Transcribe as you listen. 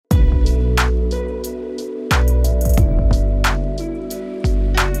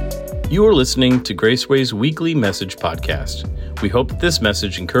You are listening to Graceway's weekly message podcast. We hope that this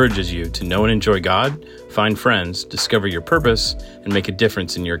message encourages you to know and enjoy God, find friends, discover your purpose, and make a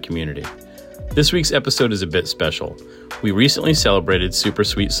difference in your community. This week's episode is a bit special. We recently celebrated Super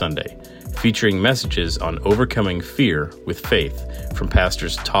Sweet Sunday, featuring messages on overcoming fear with faith from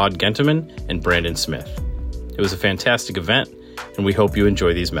pastors Todd Genteman and Brandon Smith. It was a fantastic event, and we hope you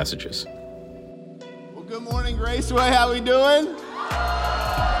enjoy these messages. Well, good morning, Graceway. How we doing?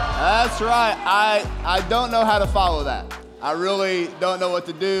 That's right. I don't know how to follow that. I really don't know what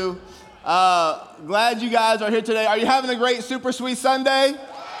to do. Glad you guys are here today. Are you having a great Super Sweet Sunday?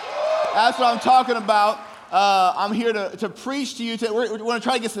 That's what I'm talking about. I'm here to preach to you. We want to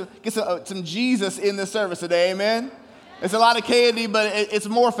try to get some Jesus in this service today. Amen. It's a lot of candy, but it's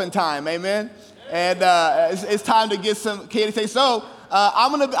morphin' time. Amen. And it's time to get some candy today. So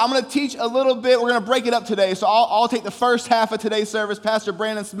I'm gonna teach a little bit. We're gonna break it up today. So I'll take the first half of today's service. Pastor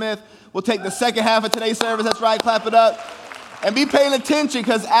Brandon Smith will take the second half of today's service. That's right. Clap it up. And be paying attention,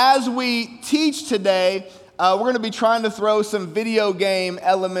 because as we teach today, we're going to be trying to throw some video game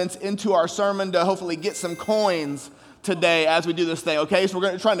elements into our sermon to hopefully get some coins today as we do this thing, okay? So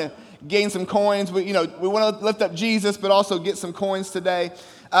we're trying to gain some coins. We want to lift up Jesus, but also get some coins today.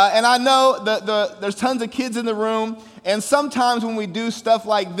 And I know that there's tons of kids in the room, and sometimes when we do stuff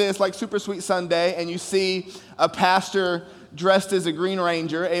like this, like Super Sweet Sunday, and you see a pastor dressed as a Green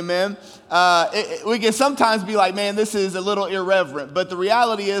Ranger, amen, we can sometimes be like, man, this is a little irreverent. But the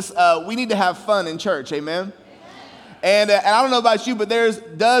reality is we need to have fun in church, amen? And I don't know about you, but there's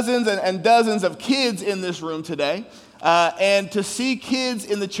dozens and dozens of kids in this room today. And to see kids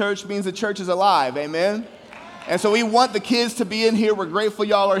in the church means the church is alive, amen? And so we want the kids to be in here. We're grateful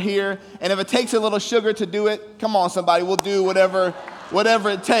y'all are here. And if it takes a little sugar to do it, come on, somebody, we'll do whatever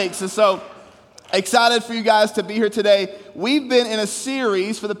it takes. And so excited for you guys to be here today. We've been in a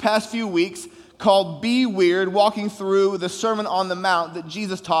series for the past few weeks called Be Weird, walking through the Sermon on the Mount that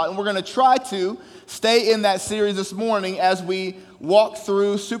Jesus taught. And we're going to try to stay in that series this morning as we walk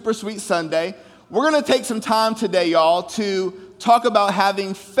through Super Sweet Sunday. We're going to take some time today, y'all, to talk about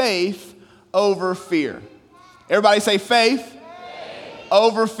having faith over fear. Everybody say faith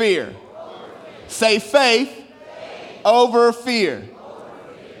over fear. Say faith over fear.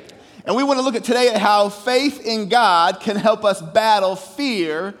 And we want to look at today at how faith in God can help us battle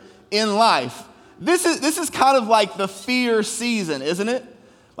fear in life. This is kind of like the fear season, isn't it?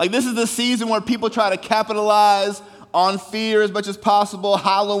 Like, this is the season where people try to capitalize on fear as much as possible.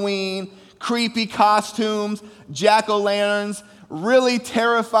 Halloween, creepy costumes, jack-o'-lanterns, really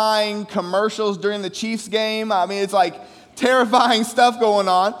terrifying commercials during the Chiefs game. I mean, it's like terrifying stuff going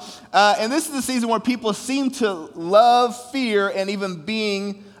on. And this is the season where people seem to love fear and even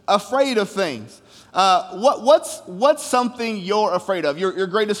being afraid of things. What's something you're afraid of? Your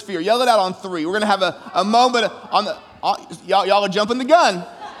greatest fear. Yell it out on three. We're gonna have a moment on the. Y'all are jumping the gun.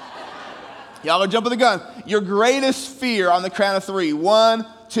 Y'all are jumping the gun. Your greatest fear on the count of three. 1,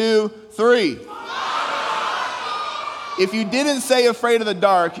 2, 3. If you didn't say afraid of the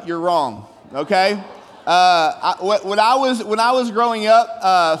dark, you're wrong. Okay. When I was growing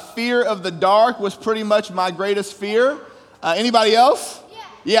up, fear of the dark was pretty much my greatest fear. Anybody else?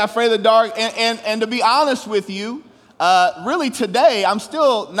 Yeah, afraid of the dark. And to be honest with you, really today, I'm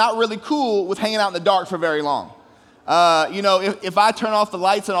still not really cool with hanging out in the dark for very long. If I turn off the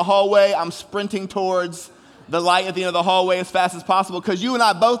lights in a hallway, I'm sprinting towards the light at the end of the hallway as fast as possible, because you and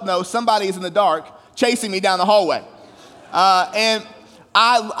I both know somebody is in the dark chasing me down the hallway. And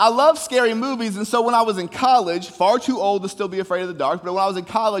I love scary movies, and so when I was in college, far too old to still be afraid of the dark, but when I was in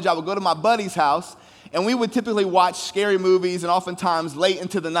college, I would go to my buddy's house, and we would typically watch scary movies, and oftentimes late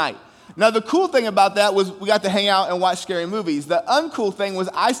into the night. Now, the cool thing about that was we got to hang out and watch scary movies. The uncool thing was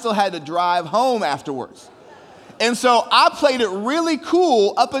I still had to drive home afterwards. And so I played it really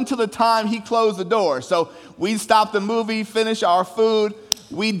cool up until the time he closed the door. So we'd stop the movie, finish our food,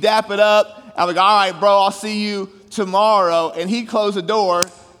 we'd dap it up. I'm like, all right, bro, I'll see you tomorrow. And he closed the door,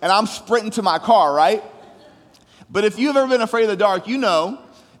 and I'm sprinting to my car, right? But if you've ever been afraid of the dark, you know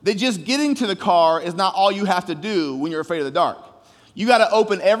that just getting to the car is not all you have to do when you're afraid of the dark. You got to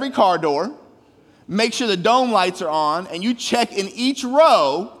open every car door, make sure the dome lights are on, and you check in each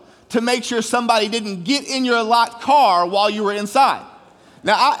row to make sure somebody didn't get in your locked car while you were inside.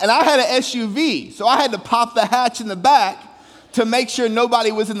 Now, I had an SUV, so I had to pop the hatch in the back to make sure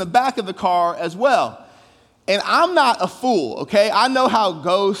nobody was in the back of the car as well. And I'm not a fool, okay? I know how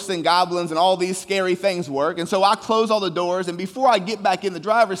ghosts and goblins and all these scary things work. And so I close all the doors, and before I get back in the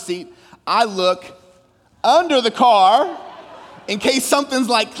driver's seat, I look under the car in case something's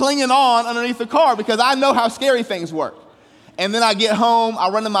like clinging on underneath the car, because I know how scary things work. And then I get home, I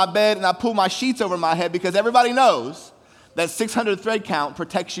run to my bed, and I pull my sheets over my head because everybody knows that 600 thread count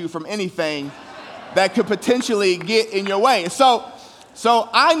protects you from anything that could potentially get in your way. So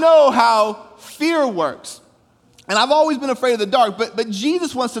I know how fear works. And I've always been afraid of the dark, but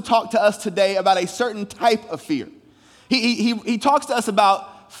Jesus wants to talk to us today about a certain type of fear. He talks to us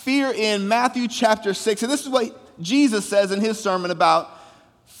about fear in Matthew chapter 6. And this is what Jesus says in his sermon about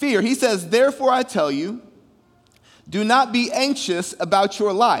fear. He says, "Therefore I tell you, do not be anxious about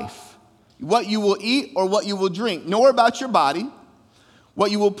your life, what you will eat or what you will drink, nor about your body,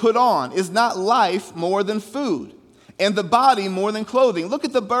 what you will put on. Is not life more than food, and the body more than clothing? Look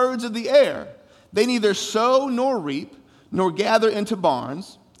at the birds of the air. They neither sow nor reap, nor gather into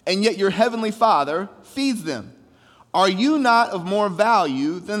barns, and yet your heavenly Father feeds them. Are you not of more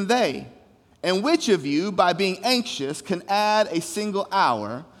value than they? And which of you, by being anxious, can add a single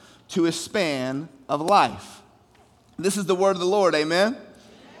hour to a span of life?" This is the word of the Lord, amen?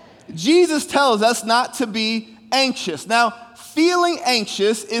 Jesus tells us not to be anxious. Now, feeling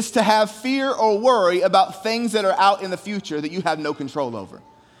anxious is to have fear or worry about things that are out in the future that you have no control over.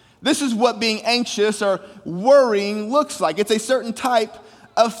 This is what being anxious or worrying looks like. It's a certain type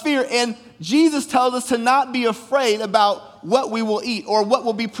of fear. And Jesus tells us to not be afraid about what we will eat or what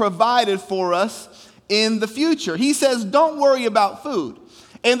will be provided for us in the future. He says, don't worry about food.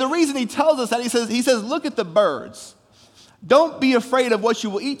 And the reason he tells us that, he says, look at the birds. Don't be afraid of what you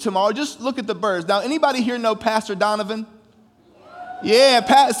will eat tomorrow. Just look at the birds. Now, anybody here know Pastor Donovan? Yeah,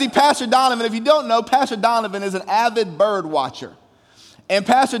 Pastor Donovan, if you don't know, Pastor Donovan is an avid bird watcher. And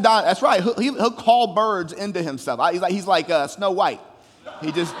Pastor Donovan, that's right, he'll call birds into himself. He's like Snow White.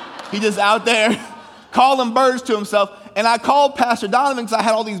 He just out there calling birds to himself. And I called Pastor Donovan because I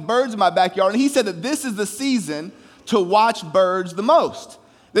had all these birds in my backyard. And he said that this is the season to watch birds the most.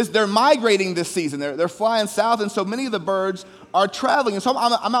 They're migrating this season. They're flying south, and so many of the birds are traveling. And so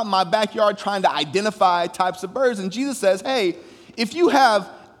I'm out in my backyard trying to identify types of birds. And Jesus says, hey, if you have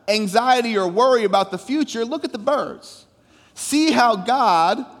anxiety or worry about the future, look at the birds. See how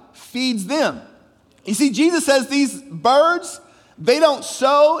God feeds them. You see, Jesus says these birds, they don't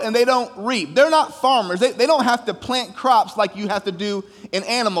sow and they don't reap. They're not farmers. They don't have to plant crops like you have to do in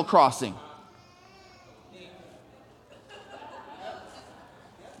Animal Crossing.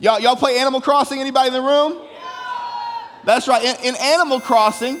 Y'all play Animal Crossing? Anybody in the room? That's right. In Animal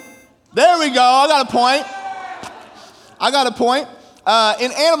Crossing, there we go. I got a point.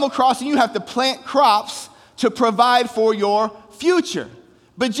 In Animal Crossing, you have to plant crops to provide for your future.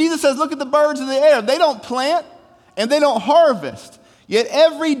 But Jesus says, look at the birds of the air. They don't plant and they don't harvest, yet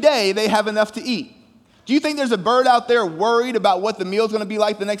every day they have enough to eat. Do you think there's a bird out there worried about what the meal's going to be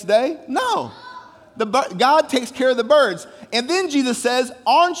like the next day? No. God takes care of the birds. And then Jesus says,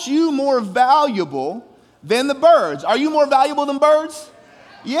 aren't you more valuable than the birds? Are you more valuable than birds?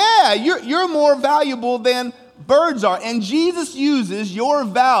 Yeah, you're more valuable than birds are. And Jesus uses your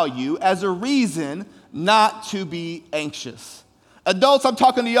value as a reason not to be anxious. Adults, I'm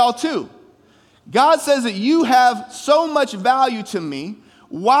talking to y'all too. God says that you have so much value to me.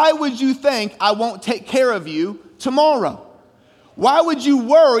 Why would you think I won't take care of you tomorrow? Why would you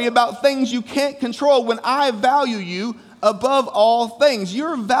worry about things you can't control when I value you above all things?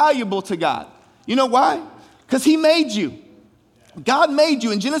 You're valuable to God. You know why? Because he made you. God made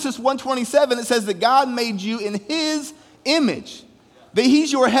you. In Genesis 1:27, it says that God made you in his image, that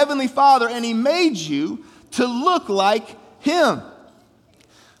he's your heavenly Father, and he made you to look like him.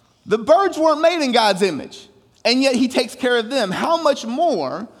 The birds weren't made in God's image, and yet he takes care of them. How much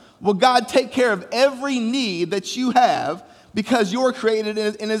more will God take care of every need that you have because you're created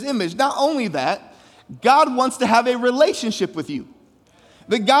in his image? Not only that, God wants to have a relationship with you.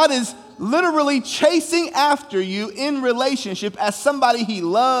 That God is literally chasing after you in relationship as somebody he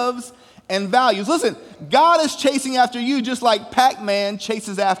loves and values. Listen, God is chasing after you just like Pac-Man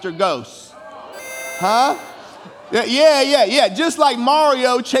chases after ghosts. Huh? Yeah. Just like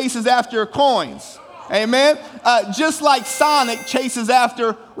Mario chases after coins. Amen? Just like Sonic chases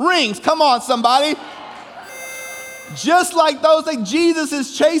after rings. Come on, somebody. Just like those things, Jesus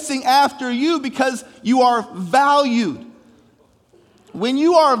is chasing after you because you are valued. When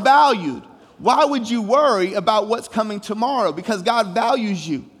you are valued, why would you worry about what's coming tomorrow? Because God values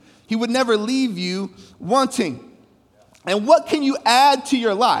you. He would never leave you wanting. And what can you add to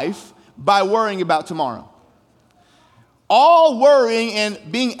your life by worrying about tomorrow? All worrying and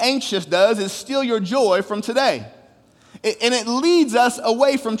being anxious does is steal your joy from today. And it leads us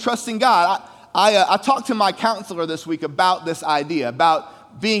away from trusting God. I talked to my counselor this week about this idea,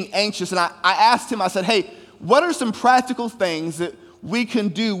 about being anxious. And I asked him, I said, hey, what are some practical things that we can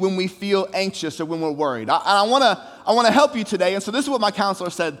do when we feel anxious or when we're worried. I want to help you today. And so this is what my counselor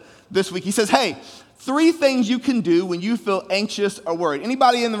said this week. He says, hey, 3 things you can do when you feel anxious or worried.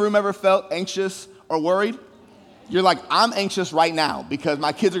 Anybody in the room ever felt anxious or worried? You're like, I'm anxious right now because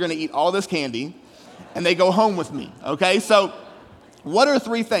my kids are going to eat all this candy and they go home with me, okay? So what are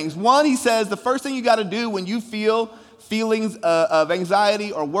 3 things? 1, he says, the first thing you got to do when you feel feelings of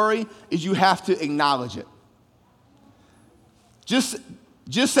anxiety or worry is you have to acknowledge it. Just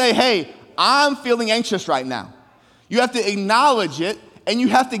say, hey, I'm feeling anxious right now. You have to acknowledge it, and you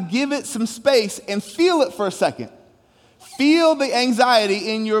have to give it some space and feel it for a second. Feel the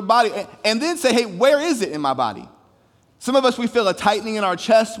anxiety in your body, and then say, hey, where is it in my body? Some of us, we feel a tightening in our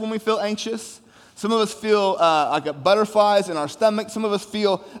chest when we feel anxious. Some of us feel like butterflies in our stomach. Some of us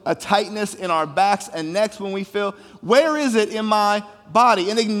feel a tightness in our backs and necks when we feel, where is it in my body?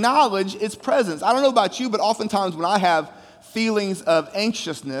 And acknowledge its presence. I don't know about you, but oftentimes when I have feelings of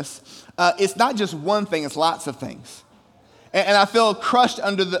anxiousness, it's not just one thing, it's lots of things. And I feel crushed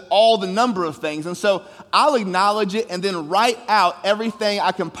under all the number of things. And so I'll acknowledge it and then write out everything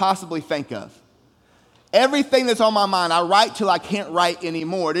I can possibly think of. Everything that's on my mind, I write till I can't write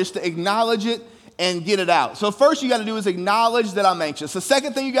anymore, just to acknowledge it and get it out. So first you got to do is acknowledge that I'm anxious. The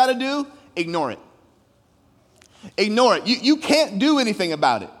second thing you got to do, ignore it. Ignore it. You can't do anything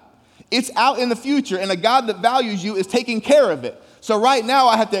about it. It's out in the future, and a God that values you is taking care of it. So right now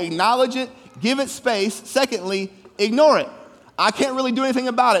I have to acknowledge it, give it space. Secondly, ignore it. I can't really do anything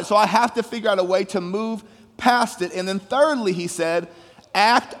about it, so I have to figure out a way to move past it. And then thirdly, he said,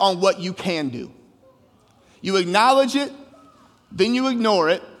 act on what you can do. You acknowledge it, then you ignore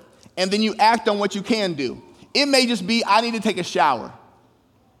it, and then you act on what you can do. It may just be, I need to take a shower.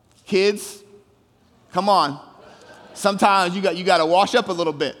 Kids, come on. Sometimes you got to wash up a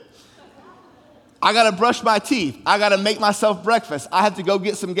little bit. I got to brush my teeth. I got to make myself breakfast. I have to go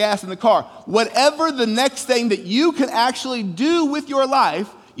get some gas in the car. Whatever the next thing that you can actually do with your life,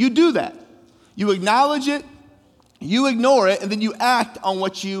 you do that. You acknowledge it, you ignore it, and then you act on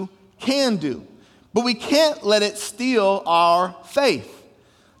what you can do. But we can't let it steal our faith.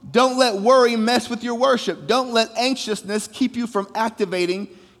 Don't let worry mess with your worship. Don't let anxiousness keep you from activating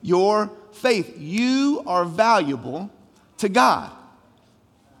your faith. You are valuable to God.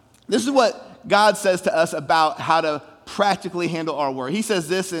 This is what God says to us about how to practically handle our worry. He says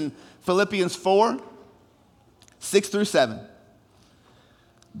this in Philippians 4, 6 through 7.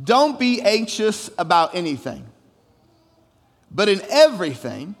 Don't be anxious about anything, but in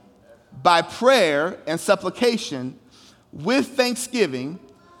everything, by prayer and supplication, with thanksgiving,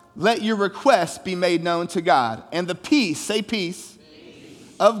 let your requests be made known to God. And the peace, say peace,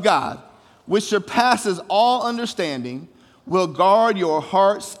 of God, which surpasses all understanding, will guard your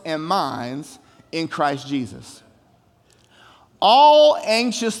hearts and minds in Christ Jesus. All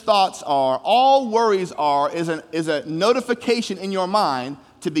anxious thoughts all worries is a notification in your mind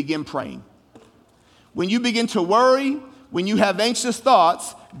to begin praying. When you begin to worry, when you have anxious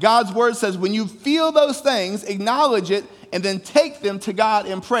thoughts, God's word says when you feel those things, acknowledge it and then take them to God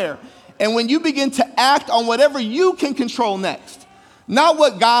in prayer. And when you begin to act on whatever you can control next, not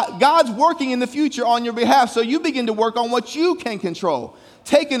what God's working in the future on your behalf, so you begin to work on what you can control.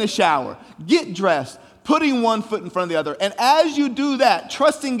 Taking a shower, get dressed, putting one foot in front of the other. And as you do that,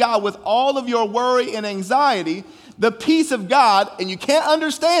 trusting God with all of your worry and anxiety, the peace of God, and you can't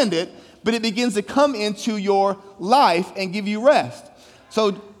understand it, but it begins to come into your life and give you rest.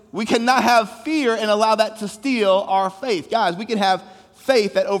 So we cannot have fear and allow that to steal our faith. Guys, we can have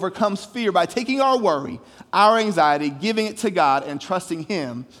faith that overcomes fear by taking our worry, our anxiety, giving it to God, and trusting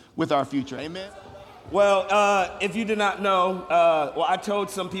Him with our future. Amen? Well, if you did not know, I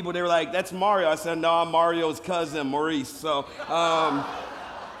told some people, they were like, that's Mario. I said, no, I'm Mario's cousin, Maurice. So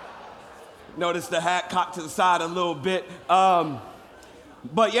notice the hat cocked to the side a little bit.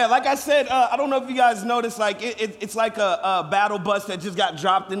 But yeah, like I said, I don't know if you guys noticed, like it's like a battle bus that just got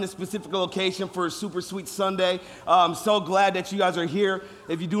dropped in this specific location for a Super Sweet Sunday. I'm so glad that you guys are here.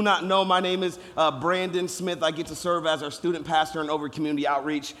 If you do not know, my name is Brandon Smith. I get to serve as our student pastor and over community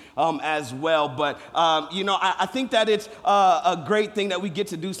outreach as well. But, I think that it's a great thing that we get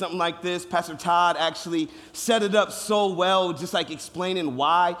to do something like this. Pastor Todd actually set it up so well, just like explaining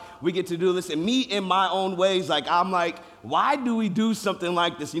why we get to do this. And me, in my own ways, I'm like, why do we do something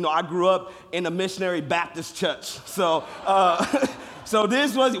like this? I grew up in a missionary Baptist church. So So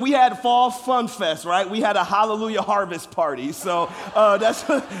we had Fall Fun Fest, right? We had a Hallelujah Harvest Party. So that's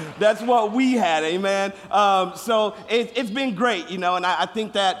what we had, amen. So it's been great, and I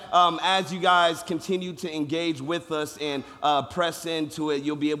think that as you guys continue to engage with us and press into it,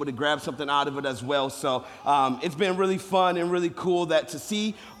 you'll be able to grab something out of it as well. So it's been really fun and really cool that to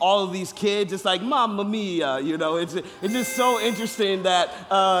see all of these kids, it's like, Mamma Mia, it's just so interesting that,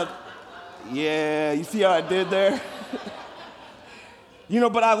 yeah, you see how I did there?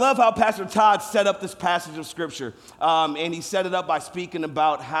 But I love how Pastor Todd set up this passage of Scripture. And he set it up by speaking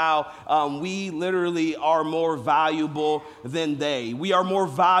about how we literally are more valuable than they. We are more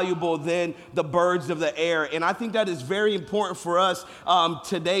valuable than the birds of the air. And I think that is very important for us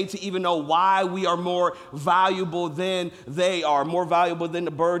today to even know why we are more valuable than they are, more valuable than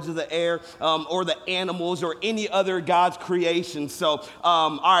the birds of the air or the animals or any other God's creation. So,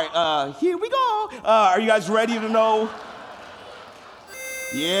 all right, here we go. Are you guys ready to know?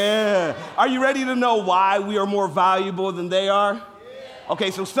 Yeah. Are you ready to know why we are more valuable than they are? Yeah. Okay,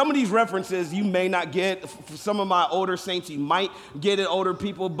 so some of these references you may not get. For some of my older saints, you might get it, older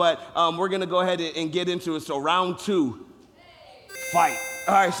people, but we're going to go ahead and get into it. So round 2, fight.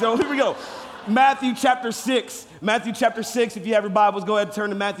 All right, so here we go. Matthew chapter 6. Matthew chapter 6, if you have your Bibles, go ahead and turn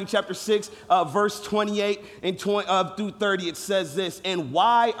to Matthew chapter 6, verse 28 and through 30. It says this, "And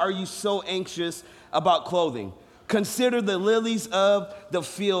why are you so anxious about clothing? Consider the lilies of the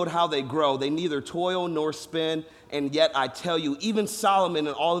field, how they grow. They neither toil nor spin, and yet I tell you, even Solomon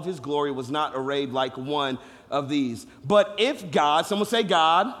in all of his glory was not arrayed like one of these. But if God," someone say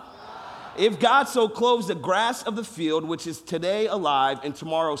God, "if God so clothes the grass of the field, which is today alive and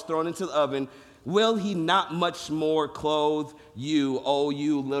tomorrow is thrown into the oven, will he not much more clothe you, O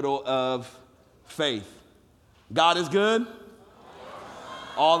you little of faith?" God is good?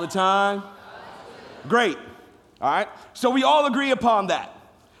 All the time? Great. All right, so we all agree upon that.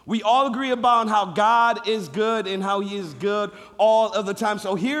 We all agree upon how God is good and how he is good all of the time.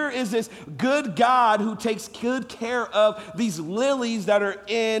 So here is this good God who takes good care of these lilies that are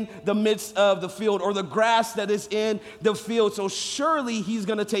in the midst of the field or the grass that is in the field. So surely he's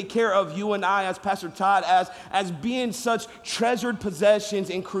going to take care of you and I, as Pastor Todd, as being such treasured possessions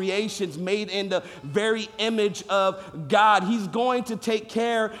and creations made in the very image of God. He's going to take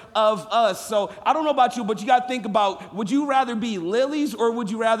care of us. So I don't know about you, but you got to think about, would you rather be lilies or would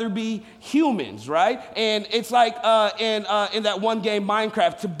you rather be humans, right? And it's like in that one game,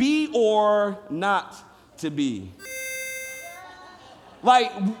 Minecraft, to be or not to be.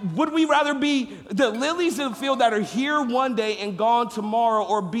 Like, would we rather be the lilies in the field that are here one day and gone tomorrow,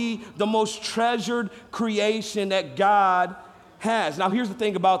 or be the most treasured creation that God has? Now, here's the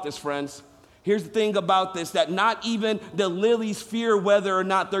thing about this, friends. Here's the thing about this, that not even the lilies fear whether or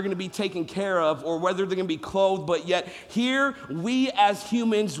not they're going to be taken care of or whether they're going to be clothed, but yet here we as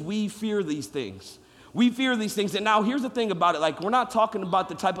humans, we fear these things. We fear these things. And now here's the thing about it. Like, we're not talking about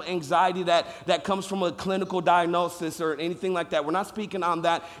the type of anxiety that comes from a clinical diagnosis or anything like that. We're not speaking on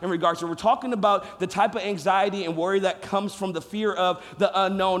that in regards to, we're talking about the type of anxiety and worry that comes from the fear of the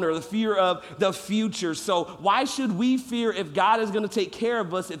unknown or the fear of the future. So why should we fear if God is going to take care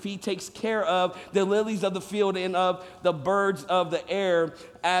of us, if he takes care of the lilies of the field and of the birds of the air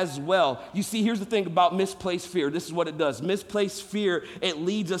as well? You see, here's the thing about misplaced fear. This is what it does. Misplaced fear, it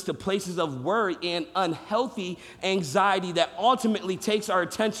leads us to places of worry and unhealthy anxiety that ultimately takes our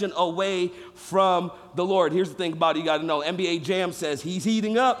attention away from the Lord. Here's the thing about it, you got to know. NBA Jam says he's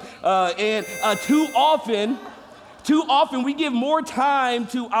heating up, and too often we give more time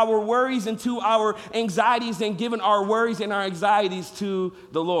to our worries and to our anxieties than giving our worries and our anxieties to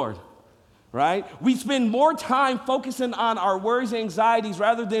the Lord. Right? We spend more time focusing on our worries and anxieties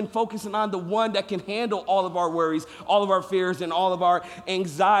rather than focusing on the one that can handle all of our worries, all of our fears, and all of our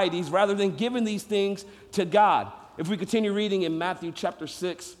anxieties, rather than giving these things to God. If we continue reading in Matthew chapter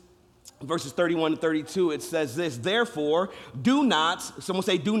 6, verses 31 and 32, it says this, "Therefore, do not," someone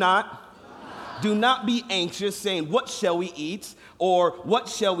say do not. "Do not be anxious, saying, what shall we eat? Or what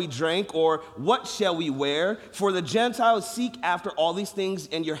shall we drink? Or what shall we wear? For the Gentiles seek after all these things,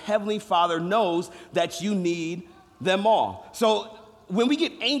 and your heavenly Father knows that you need them all." So when we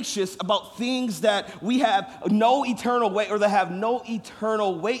get anxious about things that we have no eternal weight or that have no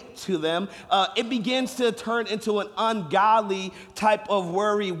eternal weight to them, it begins to turn into an ungodly type of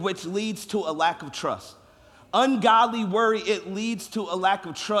worry, which leads to a lack of trust. Ungodly worry, it leads to a lack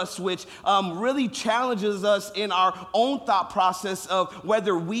of trust, which really challenges us in our own thought process of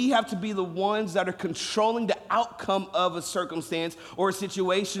whether we have to be the ones that are controlling the outcome of a circumstance or a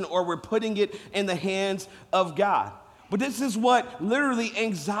situation, or we're putting it in the hands of God. But this is what literally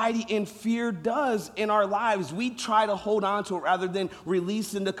anxiety and fear does in our lives. We try to hold on to it rather than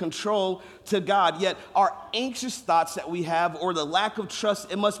releasing the control to God. Yet our anxious thoughts that we have or the lack of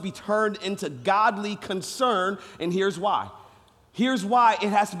trust, it must be turned into godly concern. And here's why. Here's why it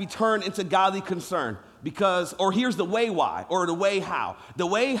has to be turned into godly concern. Here's the way why, or the way how. The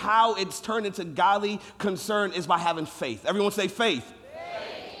way how it's turned into godly concern is by having faith. Everyone say faith.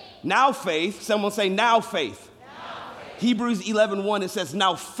 Now faith. Someone say now faith. Hebrews 11:1, it says,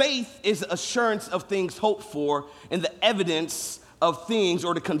 now faith is assurance of things hoped for and the evidence of things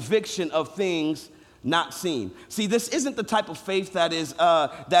or the conviction of things not seen. See, this isn't the type of faith that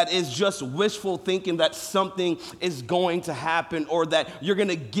is just wishful thinking that something is going to happen or that you're going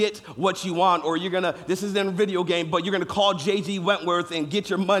to get what you want or this isn't a video game, but you're going to call J.G. Wentworth and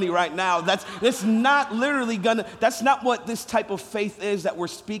get your money right now. That's not what this type of faith is that we're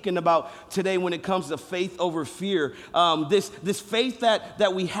speaking about today when it comes to faith over fear. This faith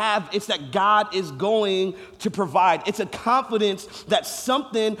that we have, it's that God is going to provide. It's a confidence that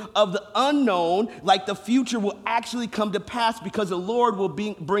something of the unknown, like the future, will actually come to pass because the Lord will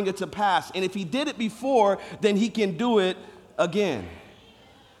bring it to pass. And if he did it before, then he can do it again.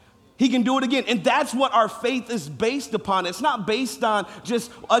 He can do it again. And that's what our faith is based upon. It's not based on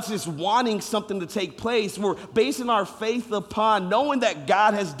us just wanting something to take place. We're basing our faith upon knowing that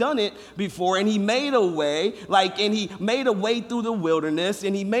God has done it before and he made a way, and he made a way through the wilderness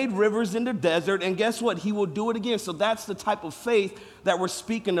and he made rivers in the desert. And guess what? He will do it again. So that's the type of faith that we're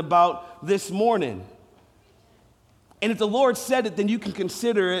speaking about this morning. And if the Lord said it, then you can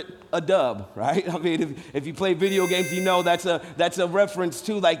consider it a dub, right? I mean, if you play video games, you know that's a reference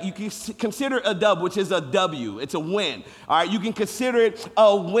to, you can consider a dub, which is a W. It's a win, all right? You can consider it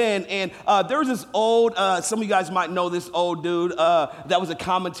a win. And there's this old, some of you guys might know this old dude that was a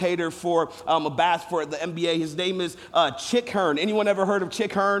commentator for the NBA. His name is Chick Hearn. Anyone ever heard of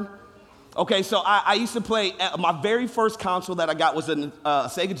Chick Hearn? Okay, so I used to play, my very first console that I got was a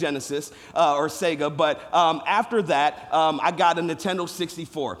Sega Genesis, or Sega, but after that, I got a Nintendo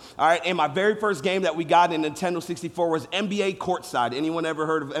 64, all right? And my very first game that we got in Nintendo 64 was NBA Courtside. Anyone ever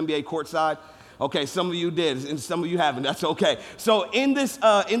heard of NBA Courtside? Okay, some of you did, and some of you haven't. That's okay. So in this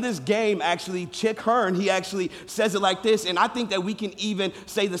game, actually, Chick Hearn, he actually says it like this, and I think that we can even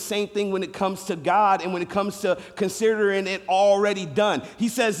say the same thing when it comes to God and when it comes to considering it already done. He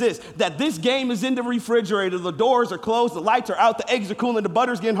says that this game is in the refrigerator. The doors are closed, the lights are out, the eggs are cooling, the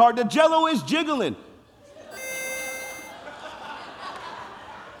butter's getting hard, the Jell-O is jiggling.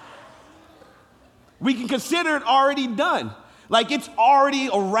 We can consider it already done. It's already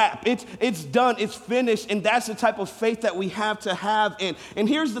a wrap. It's done. It's finished. And that's the type of faith that we have to have. And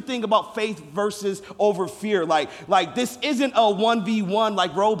here's the thing about faith versus over fear. This isn't a 1v1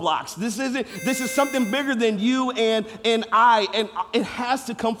 like Roblox. This is something bigger than you and I. And it has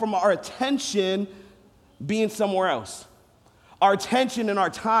to come from our attention being somewhere else. Our attention and our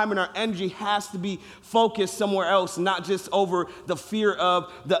time and our energy has to be focused somewhere else, not just over the fear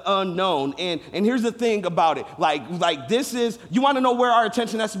of the unknown. And here's the thing about it. This is, you want to know where our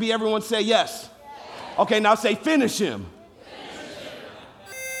attention has to be? Everyone say yes. Okay, now say finish him.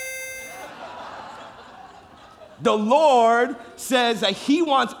 The Lord says that he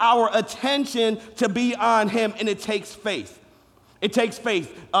wants our attention to be on him, and it takes faith. It takes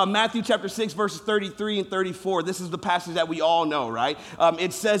faith. Matthew chapter 6, verses 33 and 34. This is the passage that we all know, right?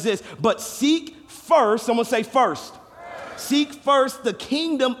 It says this, but seek first, someone say first. Seek first the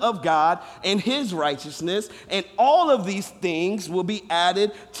kingdom of God and his righteousness, and all of these things will be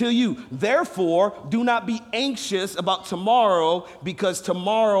added to you. Therefore, do not be anxious about tomorrow, because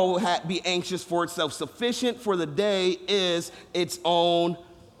tomorrow will be anxious for itself. Sufficient for the day is its own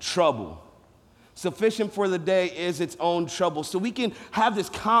trouble. Sufficient for the day is its own trouble. So we can have this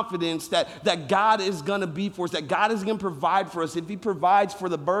confidence that God is going to be for us, that God is going to provide for us. If he provides for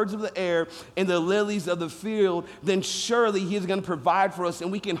the birds of the air and the lilies of the field, then surely he is going to provide for us.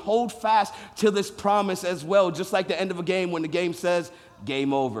 And we can hold fast to this promise as well, just like the end of a game when the game says,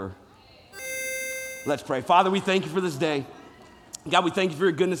 game over. Let's pray. Father, we thank you for this day. God, we thank you for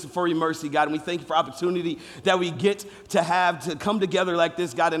your goodness and for your mercy, God, and we thank you for opportunity that we get to have to come together like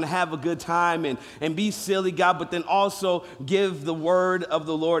this, God, and have a good time and be silly, God, but then also give the word of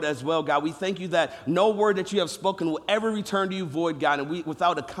the Lord as well, God. We thank you that no word that you have spoken will ever return to you void, God, and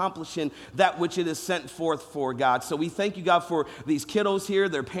without accomplishing that which it is sent forth for, God. So we thank you, God, for these kiddos here,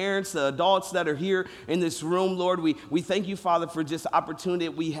 their parents, the adults that are here in this room, Lord. We thank you, Father, for just the opportunity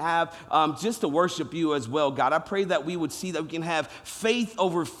we have just to worship you as well, God. I pray that we would see that we can have faith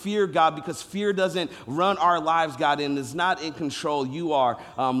over fear, God, because fear doesn't run our lives, God, and is not in control. You are,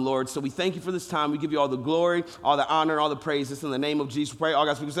 Lord. So we thank you for this time. We give you all the glory, all the honor, and all the praise. This in the name of Jesus we pray. All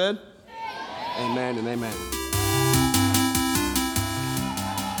God's people said? Amen and amen.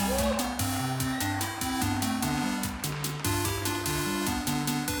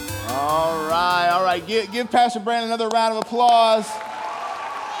 All right. Give Pastor Brandon another round of applause.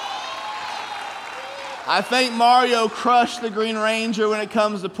 I think Mario crushed the Green Ranger when it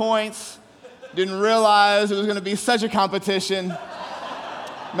comes to points. Didn't realize it was going to be such a competition.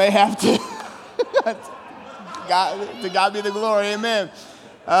 May have to. To God be the glory. Amen.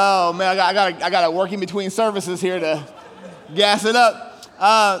 Oh man, I got to work in between services here to gas it up.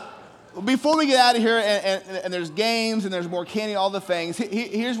 Before we get out of here, and there's games and there's more candy, all the things,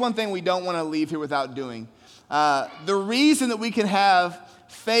 here's one thing we don't want to leave here without doing. The reason that we can have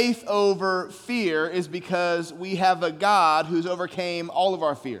faith over fear is because we have a God who's overcame all of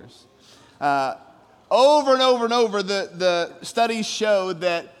our fears. Over and over, the studies show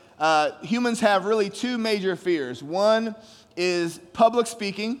that humans have really two major fears. One is public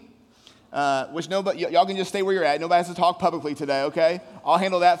speaking, which y'all can just stay where you're at. Nobody has to talk publicly today, okay? I'll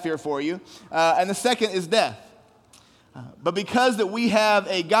handle that fear for you. And the second is death. But because that we have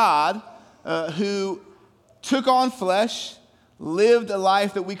a God who took on flesh, lived a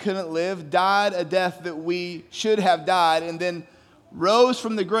life that we couldn't live, died a death that we should have died, and then rose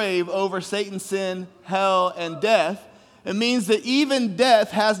from the grave over Satan, sin, hell, and death, it means that even death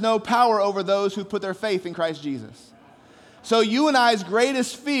has no power over those who put their faith in Christ Jesus. So you and I's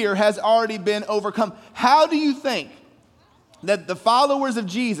greatest fear has already been overcome. How do you think that the followers of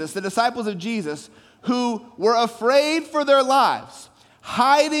Jesus, the disciples of Jesus, who were afraid for their lives,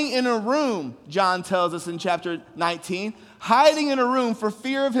 hiding in a room, John tells us in chapter 19, hiding in a room for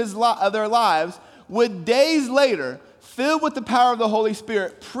fear of their lives, would days later, filled with the power of the Holy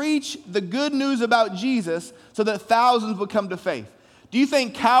Spirit, preach the good news about Jesus so that thousands would come to faith? Do you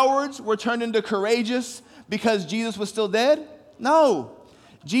think cowards were turned into courageous because Jesus was still dead? No.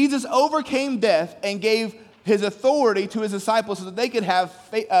 Jesus overcame death and gave his authority to his disciples so that they could have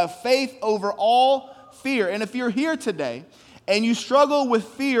faith over all fear. And if you're here today and you struggle with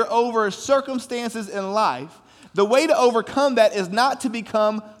fear over circumstances in life, the way to overcome that is not to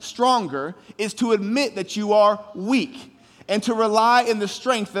become stronger, is to admit that you are weak and to rely in the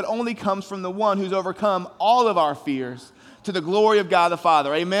strength that only comes from the one who's overcome all of our fears to the glory of God the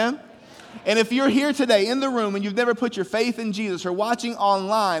Father. Amen? And if you're here today in the room and you've never put your faith in Jesus, or watching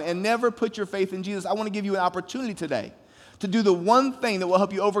online and never put your faith in Jesus, I want to give you an opportunity today to do the one thing that will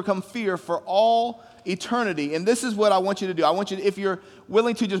help you overcome fear for all eternity. And this is what I want you to do. I want you to, if you're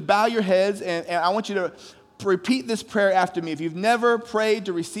willing to, just bow your heads, and I want you to repeat this prayer after me. If you've never prayed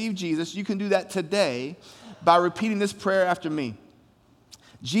to receive Jesus, you can do that today by repeating this prayer after me.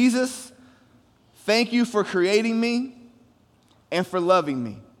 Jesus, thank you for creating me and for loving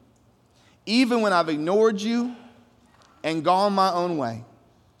me, even when I've ignored you and gone my own way.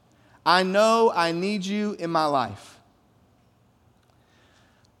 I know I need you in my life.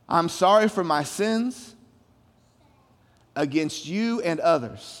 I'm sorry for my sins against you and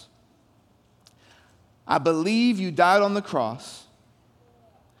others. I believe you died on the cross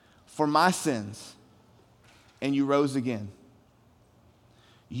for my sins and you rose again.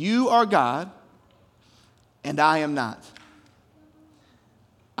 You are God and I am not.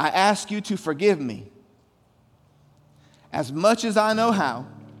 I ask you to forgive me. As much as I know how,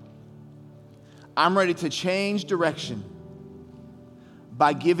 I'm ready to change direction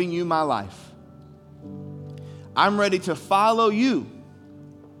by giving you my life. I'm ready to follow you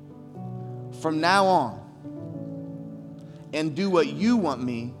from now on and do what you want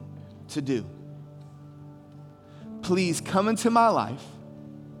me to do. Please come into my life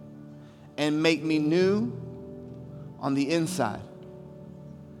and make me new on the inside.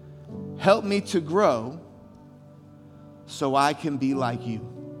 Help me to grow so I can be like you.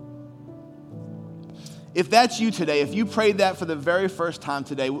 If that's you today, if you prayed that for the very first time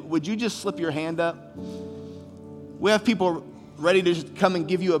today, would you just slip your hand up? We have people ready to just come and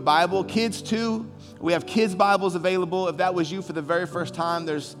give you a Bible. Kids too. We have kids' Bibles available. If that was you for the very first time,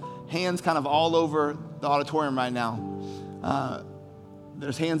 there's hands kind of all over the auditorium right now.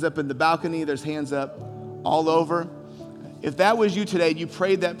 There's hands up in the balcony. There's hands up all over. If that was you today, you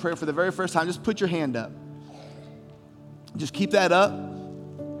prayed that prayer for the very first time, just put your hand up. Just keep that up.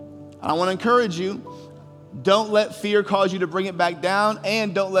 I want to encourage you, don't let fear cause you to bring it back down,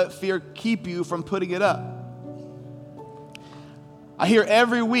 and don't let fear keep you from putting it up. I hear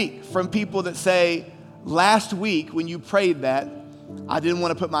every week from people that say, last week when you prayed that, I didn't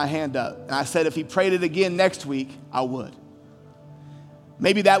want to put my hand up. And I said, if he prayed it again next week, I would.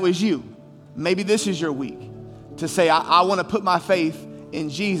 Maybe that was you. Maybe this is your week to say, I want to put my faith in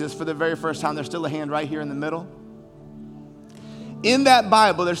Jesus for the very first time. There's still a hand right here in the middle. In that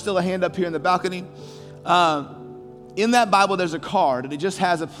Bible, there's still a hand up here in the balcony. In that Bible, there's a card, and it just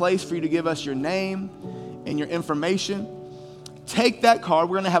has a place for you to give us your name and your information. Take that card.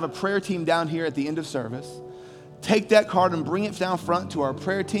 We're going to have a prayer team down here at the end of service. Take that card and bring it down front to our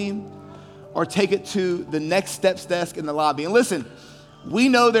prayer team, or take it to the Next Steps desk in the lobby. And listen, we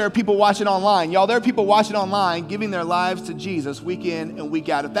know there are people watching online. Y'all, there are people watching online giving their lives to Jesus week in and week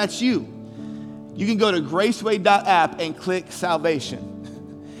out. If that's you, you can go to graceway.app and click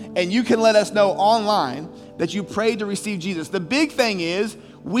salvation. And you can let us know online that you prayed to receive Jesus. The big thing is,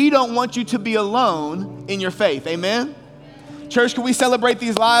 we don't want you to be alone in your faith. Amen? Church, can we celebrate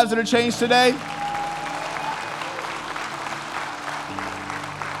these lives that are changed today?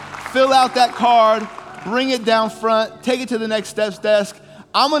 Fill out that card. Bring it down front, take it to the Next Steps desk.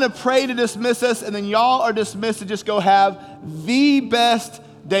 I'm going to pray to dismiss us, and then y'all are dismissed to just go have the best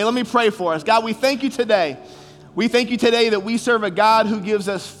day. Let me pray for us. God, we thank you today. We thank you today that we serve a God who gives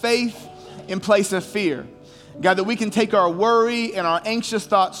us faith in place of fear. God, that we can take our worry and our anxious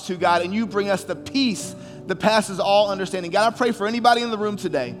thoughts to God, and you bring us the peace that passes all understanding. God, I pray for anybody in the room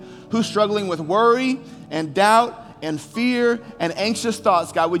today who's struggling with worry and doubt and fear and anxious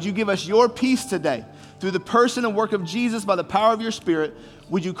thoughts. God, would you give us your peace today? Through the person and work of Jesus, by the power of your Spirit,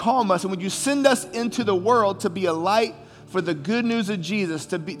 would you calm us and would you send us into the world to be a light for the good news of Jesus,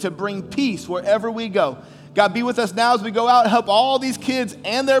 to bring peace wherever we go. God, be with us now as we go out. Help all these kids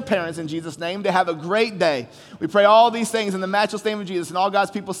and their parents in Jesus' name to have a great day. We pray all these things in the matchless name of Jesus. And all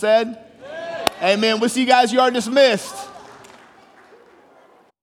God's people said, amen. We'll see you guys. You are dismissed.